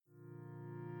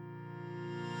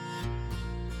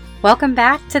Welcome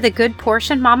back to the Good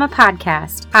Portion Mama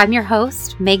podcast. I'm your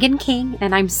host, Megan King,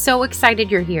 and I'm so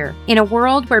excited you're here. In a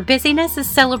world where busyness is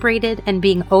celebrated and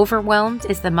being overwhelmed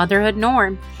is the motherhood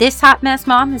norm, this hot mess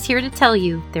mom is here to tell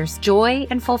you there's joy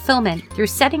and fulfillment through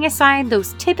setting aside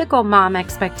those typical mom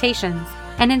expectations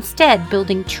and instead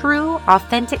building true,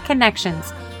 authentic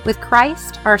connections with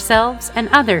Christ, ourselves, and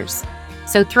others.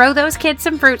 So throw those kids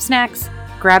some fruit snacks,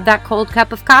 grab that cold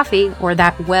cup of coffee or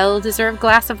that well-deserved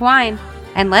glass of wine,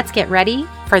 and let's get ready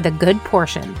for the good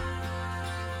portion.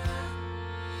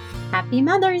 Happy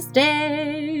Mother's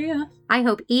Day! I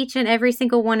hope each and every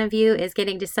single one of you is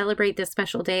getting to celebrate this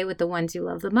special day with the ones you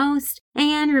love the most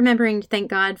and remembering to thank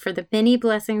God for the many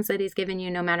blessings that He's given you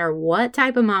no matter what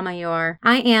type of mama you are.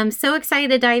 I am so excited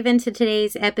to dive into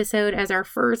today's episode as our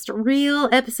first real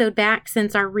episode back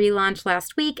since our relaunch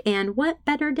last week, and what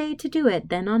better day to do it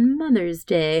than on Mother's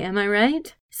Day, am I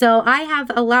right? So I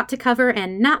have a lot to cover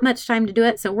and not much time to do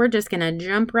it, so we're just going to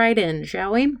jump right in,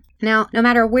 shall we? Now, no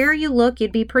matter where you look,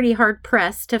 you'd be pretty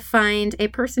hard-pressed to find a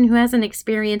person who hasn't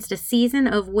experienced a season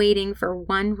of waiting for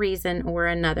one reason or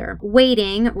another.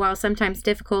 Waiting, while sometimes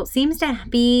difficult, seems to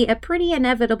be a pretty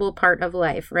inevitable part of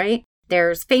life, right?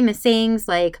 There's famous sayings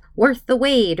like worth the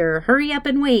wait or hurry up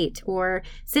and wait, or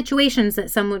situations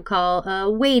that some would call a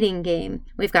waiting game.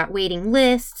 We've got waiting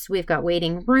lists, we've got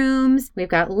waiting rooms, we've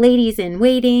got ladies in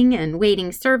waiting and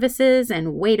waiting services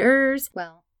and waiters.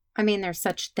 Well, I mean, there's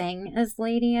such thing as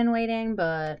lady in waiting,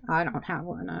 but I don't have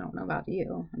one. I don't know about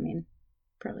you. I mean,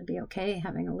 probably be okay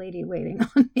having a lady waiting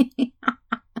on me.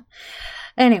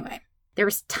 Anyway.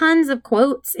 There's tons of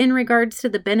quotes in regards to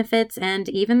the benefits and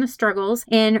even the struggles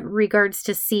in regards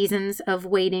to seasons of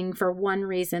waiting for one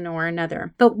reason or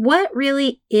another. But what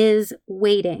really is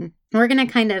waiting? We're going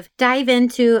to kind of dive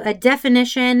into a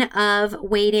definition of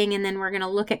waiting, and then we're going to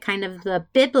look at kind of the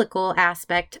biblical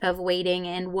aspect of waiting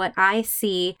and what I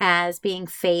see as being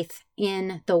faith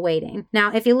in the waiting.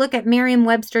 Now, if you look at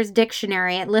Merriam-Webster's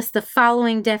dictionary, it lists the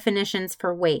following definitions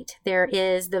for wait. There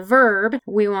is the verb.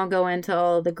 We won't go into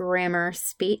all the grammar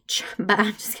speech, but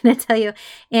I'm just going to tell you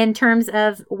in terms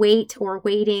of wait or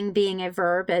waiting being a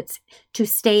verb, it's to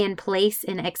stay in place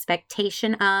in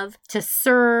expectation of, to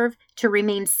serve, to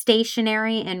remain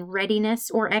stationary in readiness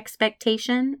or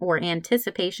expectation or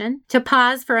anticipation, to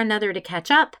pause for another to catch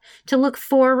up, to look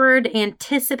forward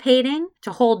anticipating,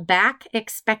 to hold back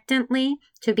expectantly,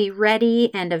 to be ready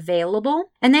and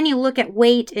available. And then you look at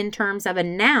wait in terms of a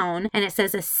noun, and it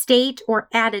says a state or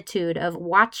attitude of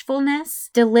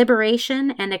watchfulness,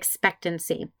 deliberation, and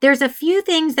expectancy. There's a few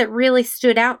things that really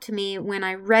stood out to me when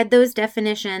I read those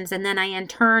definitions, and then I in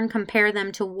turn compare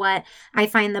them to what I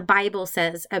find the Bible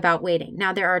says about waiting.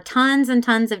 Now, there are tons and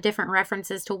tons of different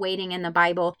references to waiting in the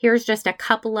Bible. Here's just a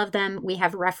couple of them. We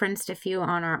have referenced a few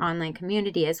on our online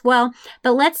community as well,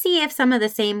 but let's see if some of the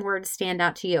same words stand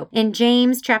out to you. In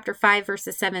James chapter 5,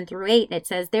 verses 7 through 8, it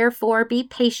says, "Therefore be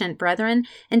patient, brethren,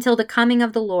 until the coming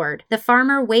of the Lord. The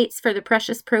farmer waits for the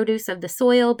precious produce of the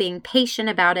soil, being patient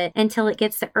about it until it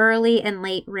gets the early and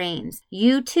late rains.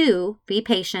 You too, be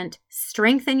patient,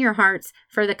 strengthen your hearts,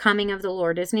 for the coming of the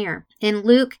Lord is near." In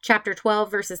Luke chapter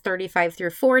 12, verses 35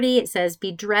 through 40, it says,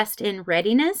 "Be dressed in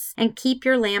readiness and keep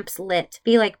your lamps lit.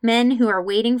 Be like men who are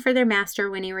waiting for their master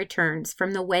when he returns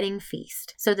from the wedding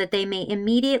feast, so that they may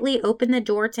immediately open the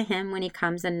door to him when he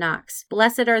comes and knocks.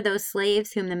 Blessed are those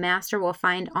slaves whom the master will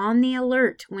find on the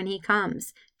alert when he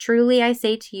comes. Truly I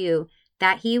say to you,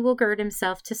 that he will gird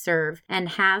himself to serve and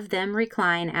have them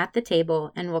recline at the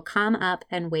table and will come up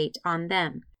and wait on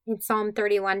them." In Psalm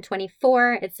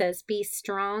 31:24, it says, "Be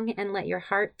strong and let your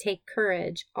heart take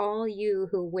courage, all you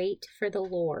who wait for the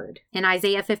Lord." In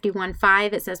Isaiah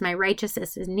 51:5, it says, "My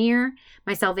righteousness is near,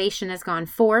 my salvation has gone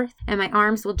forth, and my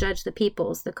arms will judge the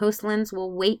peoples. The coastlands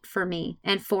will wait for me,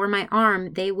 and for my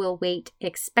arm they will wait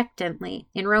expectantly."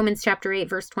 In Romans chapter 8,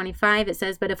 verse 25, it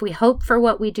says, "But if we hope for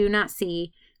what we do not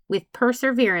see, with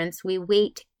perseverance we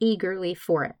wait eagerly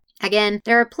for it." Again,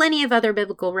 there are plenty of other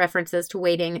biblical references to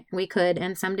waiting we could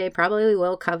and someday probably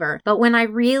will cover. But when I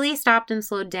really stopped and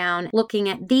slowed down looking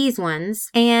at these ones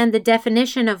and the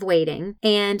definition of waiting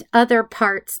and other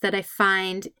parts that I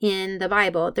find in the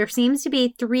Bible, there seems to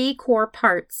be three core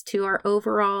parts to our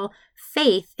overall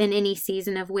faith in any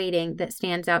season of waiting that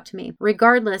stands out to me,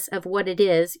 regardless of what it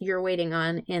is you're waiting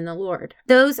on in the Lord.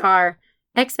 Those are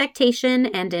expectation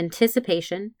and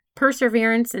anticipation,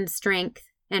 perseverance and strength,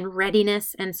 and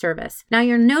readiness and service. Now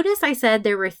you'll notice I said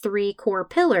there were three core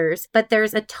pillars, but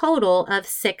there's a total of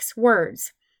 6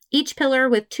 words. Each pillar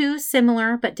with 2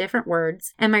 similar but different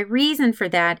words. And my reason for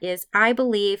that is I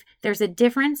believe there's a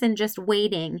difference in just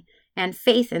waiting and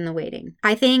faith in the waiting.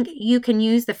 I think you can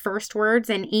use the first words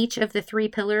in each of the 3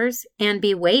 pillars and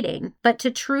be waiting. But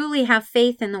to truly have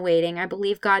faith in the waiting, I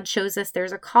believe God shows us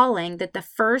there's a calling that the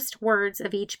first words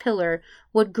of each pillar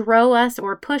would grow us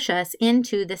or push us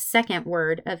into the second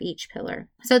word of each pillar.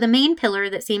 So the main pillar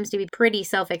that seems to be pretty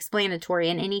self-explanatory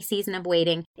in any season of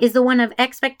waiting is the one of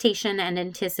expectation and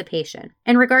anticipation.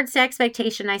 In regards to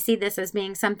expectation, I see this as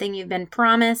being something you've been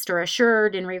promised or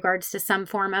assured in regards to some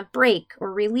form of break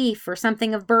or relief or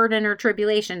something of burden or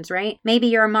tribulations, right? Maybe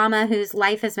you're a mama whose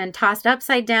life has been tossed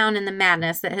upside down in the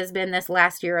madness that has been this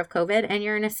last year of COVID, and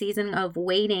you're in a season of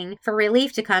waiting for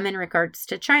relief to come in regards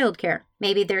to childcare.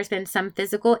 Maybe there's been some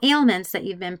physical ailments that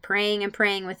you've been praying and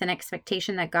praying with an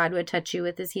expectation that God would touch you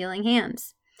with his healing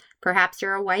hands. Perhaps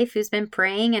you're a wife who's been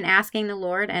praying and asking the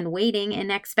Lord and waiting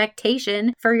in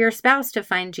expectation for your spouse to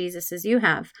find Jesus as you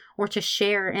have, or to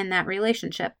share in that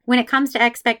relationship. When it comes to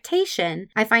expectation,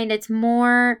 I find it's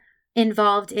more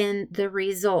involved in the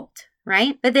result,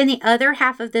 right? But then the other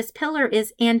half of this pillar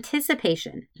is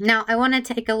anticipation. Now, I want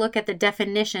to take a look at the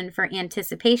definition for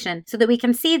anticipation so that we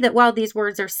can see that while these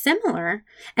words are similar,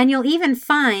 and you'll even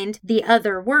find the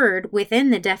other word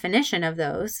within the definition of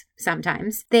those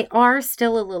sometimes, they are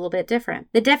still a little bit different.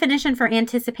 The definition for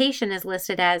anticipation is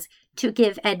listed as to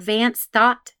give advanced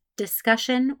thought,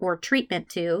 discussion, or treatment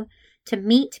to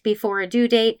meet before a due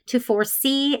date, to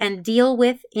foresee and deal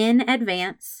with in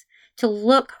advance, to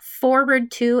look forward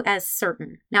to as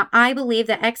certain. Now, I believe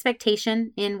that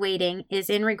expectation in waiting is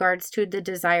in regards to the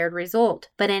desired result,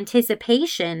 but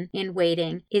anticipation in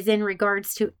waiting is in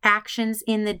regards to actions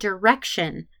in the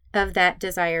direction of that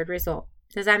desired result.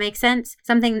 Does that make sense?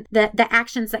 Something that the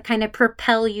actions that kind of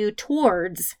propel you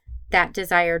towards that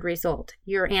desired result.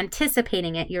 You're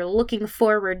anticipating it, you're looking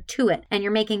forward to it, and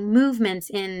you're making movements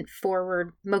in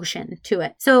forward motion to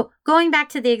it. So going back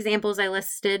to the examples I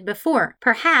listed before,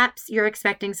 perhaps you're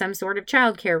expecting some sort of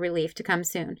childcare relief to come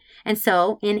soon. And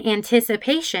so in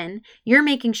anticipation, you're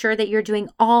making sure that you're doing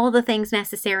all the things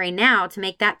necessary now to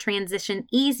make that transition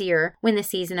easier when the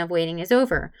season of waiting is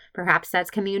over. Perhaps that's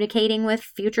communicating with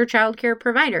future childcare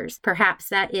providers. Perhaps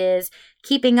that is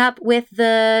keeping up with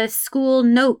the school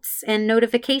notes and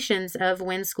notifications of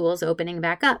when school's opening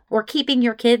back up, or keeping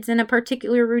your kids in a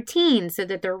particular routine so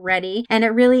that they're ready and it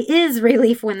really is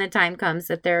relief when the time comes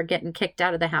that they're getting kicked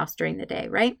out of the house during the day,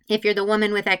 right? If you're the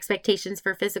woman with expectations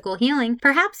for physical healing,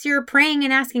 perhaps you're praying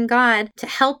and asking God to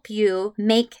help you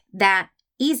make that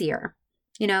easier.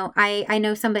 You know, I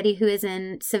know somebody who is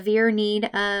in severe need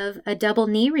of a double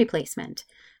knee replacement.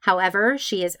 However,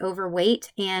 she is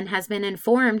overweight and has been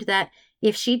informed that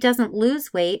if she doesn't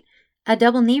lose weight, a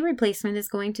double knee replacement is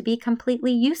going to be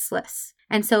completely useless.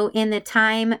 And so in the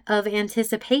time of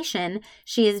anticipation,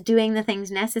 she is doing the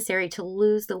things necessary to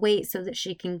lose the weight so that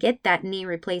she can get that knee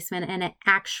replacement and it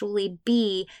actually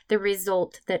be the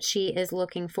result that she is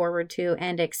looking forward to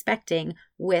and expecting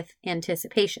with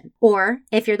anticipation. Or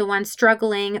if you're the one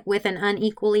struggling with an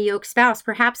unequally yoked spouse,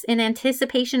 perhaps in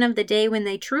anticipation of the day when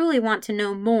they truly want to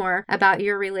know more about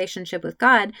your relationship with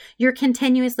God, you're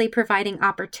continuously providing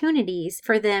opportunities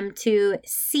for them to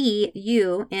see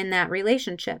you in that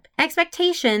relationship. Expectations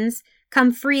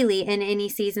come freely in any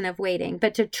season of waiting,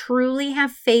 but to truly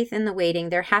have faith in the waiting,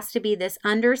 there has to be this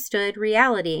understood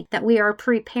reality that we are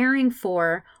preparing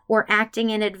for or acting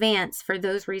in advance for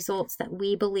those results that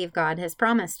we believe God has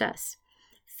promised us.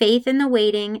 Faith in the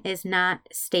waiting is not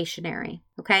stationary,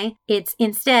 okay? It's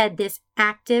instead this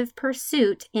active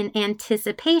pursuit in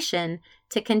anticipation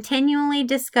to continually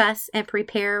discuss and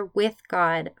prepare with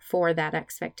God for that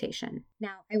expectation.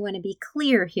 Now, I want to be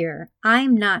clear here.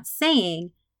 I'm not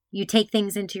saying you take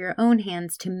things into your own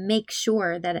hands to make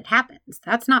sure that it happens.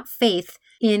 That's not faith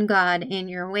in God in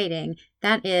your waiting.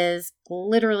 That is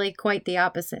literally quite the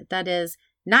opposite. That is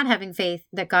not having faith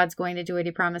that God's going to do what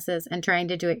he promises and trying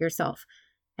to do it yourself.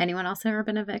 Anyone else ever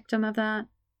been a victim of that?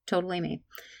 Totally me.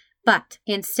 But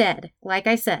instead, like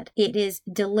I said, it is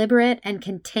deliberate and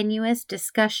continuous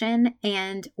discussion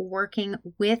and working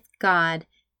with God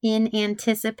in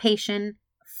anticipation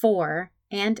for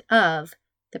and of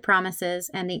the promises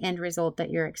and the end result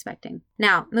that you're expecting.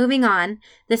 Now, moving on,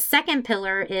 the second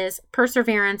pillar is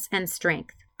perseverance and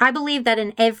strength. I believe that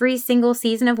in every single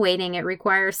season of waiting, it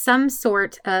requires some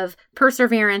sort of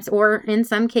perseverance, or in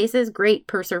some cases, great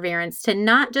perseverance, to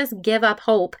not just give up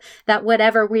hope that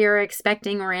whatever we are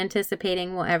expecting or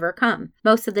anticipating will ever come.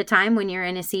 Most of the time, when you're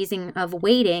in a season of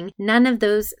waiting, none of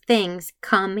those things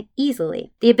come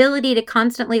easily. The ability to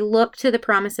constantly look to the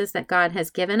promises that God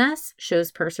has given us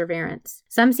shows perseverance.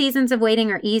 Some seasons of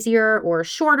waiting are easier or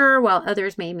shorter, while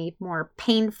others may be more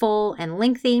painful and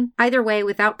lengthy. Either way,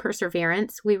 without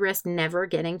perseverance, we risk never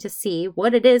getting to see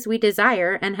what it is we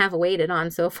desire and have waited on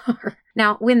so far.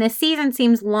 Now, when the season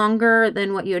seems longer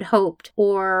than what you had hoped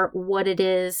or what it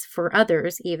is for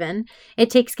others even, it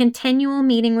takes continual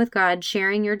meeting with God,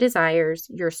 sharing your desires,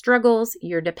 your struggles,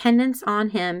 your dependence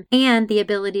on Him, and the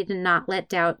ability to not let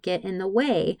doubt get in the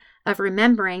way of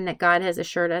remembering that God has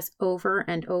assured us over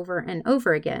and over and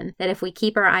over again that if we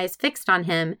keep our eyes fixed on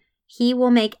Him, He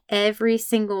will make every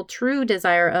single true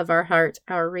desire of our heart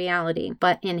our reality,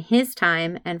 but in His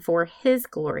time and for His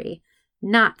glory,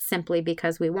 not simply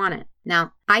because we want it.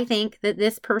 Now, I think that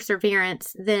this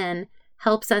perseverance then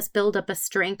helps us build up a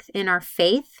strength in our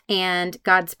faith and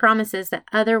God's promises that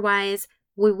otherwise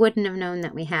we wouldn't have known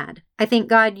that we had. I think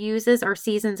God uses our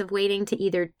seasons of waiting to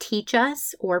either teach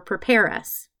us or prepare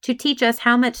us, to teach us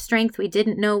how much strength we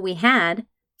didn't know we had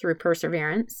through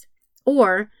perseverance,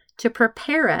 or to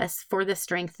prepare us for the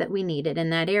strength that we needed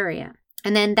in that area.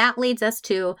 And then that leads us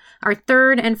to our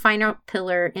third and final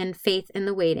pillar in faith in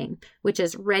the waiting, which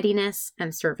is readiness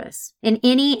and service. In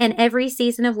any and every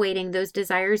season of waiting, those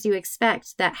desires you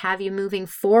expect that have you moving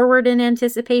forward in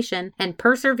anticipation and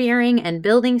persevering and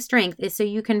building strength is so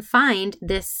you can find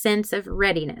this sense of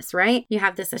readiness, right? You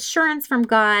have this assurance from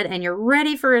God and you're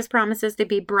ready for His promises to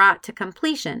be brought to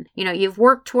completion. You've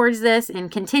worked towards this in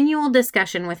continual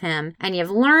discussion with Him and you've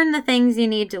learned the things you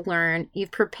need to learn. You've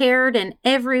prepared in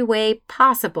every way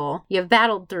possible. You've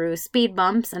battled through speed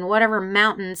bumps and whatever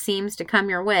mountain seems to come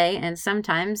your way, and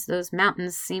sometimes those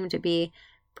mountains seem to be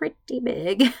pretty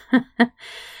big.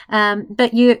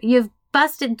 But you've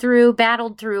busted through,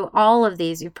 battled through all of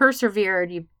these. You've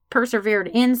persevered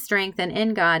in strength and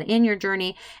in God in your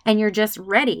journey, and you're just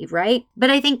ready, right? But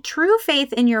I think true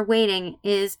faith in your waiting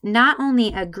is not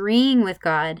only agreeing with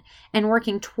God and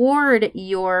working toward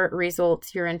your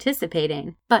results you're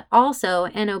anticipating, but also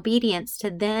an obedience to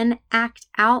then act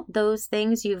out those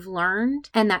things you've learned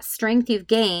and that strength you've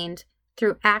gained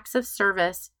through acts of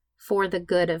service for the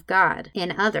good of God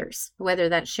in others, whether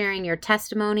that's sharing your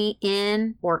testimony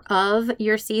in or of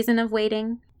your season of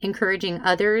waiting, encouraging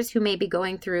others who may be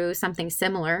going through something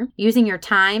similar, using your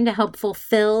time to help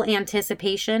fulfill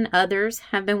anticipation others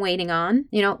have been waiting on.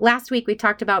 Last week we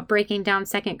talked about breaking down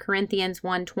 2 Corinthians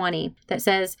 1:20 that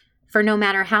says, "For no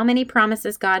matter how many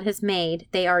promises God has made,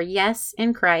 they are yes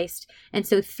in Christ, and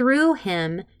so through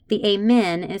Him the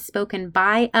Amen is spoken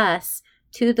by us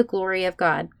to the glory of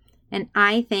God." And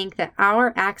I think that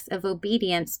our acts of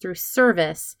obedience through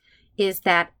service is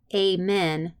that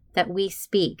Amen that we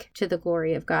speak to the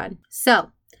glory of God.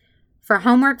 So, for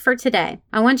homework for today,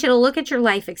 I want you to look at your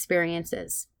life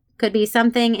experiences. Could be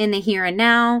something in the here and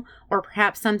now, or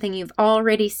perhaps something you've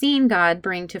already seen God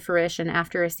bring to fruition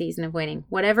after a season of waiting.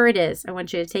 Whatever it is, I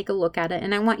want you to take a look at it,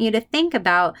 and I want you to think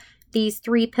about these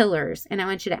 3 pillars, and I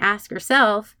want you to ask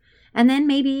yourself, and then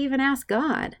maybe even ask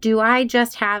God, do I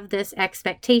just have this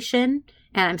expectation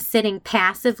and I'm sitting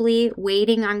passively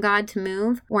waiting on God to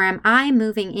move? Or am I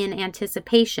moving in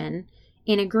anticipation,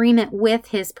 in agreement with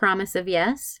His promise of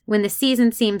yes? When the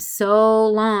season seems so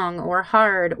long or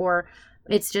hard, or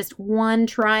it's just one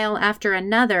trial after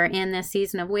another in this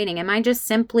season of waiting, am I just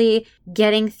simply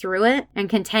getting through it and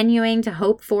continuing to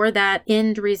hope for that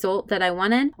end result that I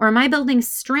wanted? Or am I building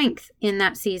strength in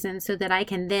that season so that I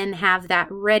can then have that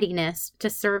readiness to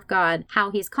serve God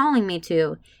how He's calling me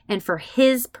to and for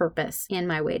His purpose in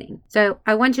my waiting? So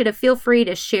I want you to feel free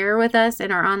to share with us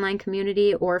in our online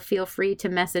community, or feel free to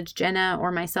message Jenna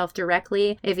or myself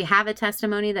directly if you have a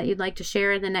testimony that you'd like to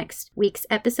share in the next week's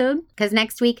episode. Because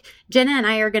next week, Jenna and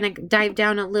I are going to dive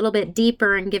down a little bit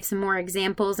deeper and give some more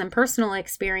examples and personal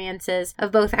experiences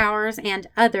of both ours and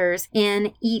others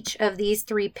in each of these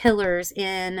 3 pillars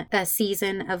in a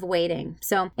season of waiting.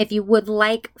 So if you would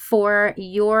like for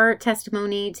your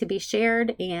testimony to be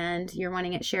shared and you're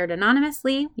wanting it shared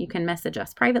anonymously, you can message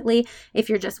us privately. If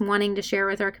you're just wanting to share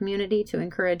with our community to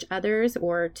encourage others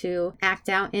or to act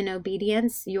out in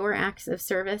obedience your acts of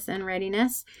service and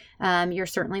readiness, you're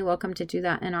certainly welcome to do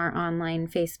that in our online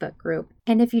Facebook group.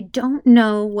 And if you don't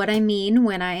know what I mean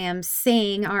when I am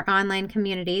saying our online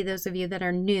community, those of you that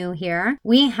are new here,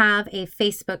 we have a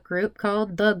Facebook group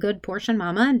called The Good Portion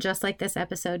Mama. Just like this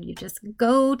episode, you just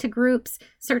go to groups,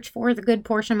 search for The Good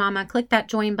Portion Mama, click that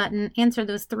join button, answer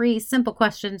those 3 simple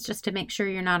questions just to make sure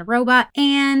you're not a robot,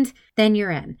 and then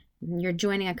you're in. You're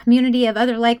joining a community of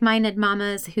other like-minded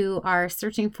mamas who are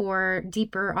searching for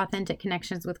deeper, authentic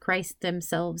connections with Christ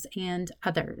themselves and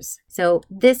others. So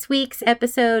this week's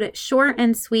episode, short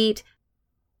and sweet,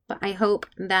 but I hope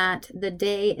that the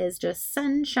day is just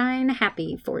sunshine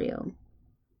happy for you.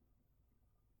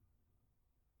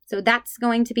 So that's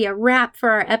going to be a wrap for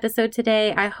our episode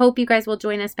today. I hope you guys will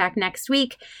join us back next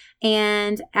week.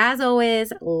 And as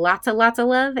always, lots of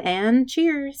love and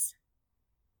cheers.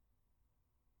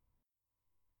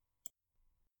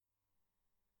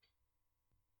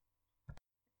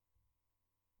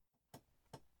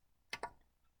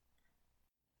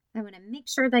 I want to make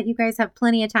sure that you guys have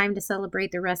plenty of time to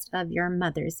celebrate the rest of your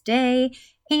Mother's Day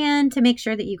and to make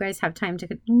sure that you guys have time to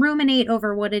ruminate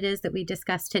over what it is that we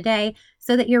discussed today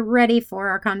so that you're ready for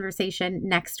our conversation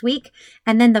next week.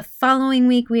 And then the following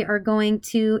week, we are going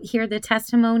to hear the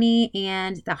testimony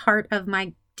and the heart of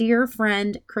my dear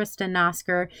friend, Krista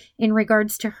Nosker, in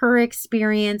regards to her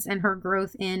experience and her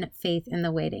growth in faith in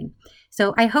the waiting.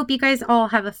 So I hope you guys all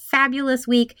have a fabulous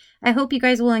week. I hope you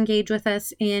guys will engage with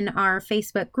us in our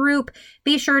Facebook group.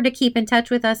 Be sure to keep in touch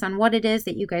with us on what it is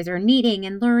that you guys are needing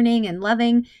and learning and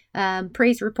loving,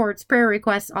 praise reports, prayer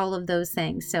requests, all of those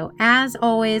things. So as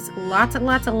always, lots of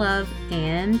love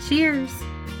and cheers.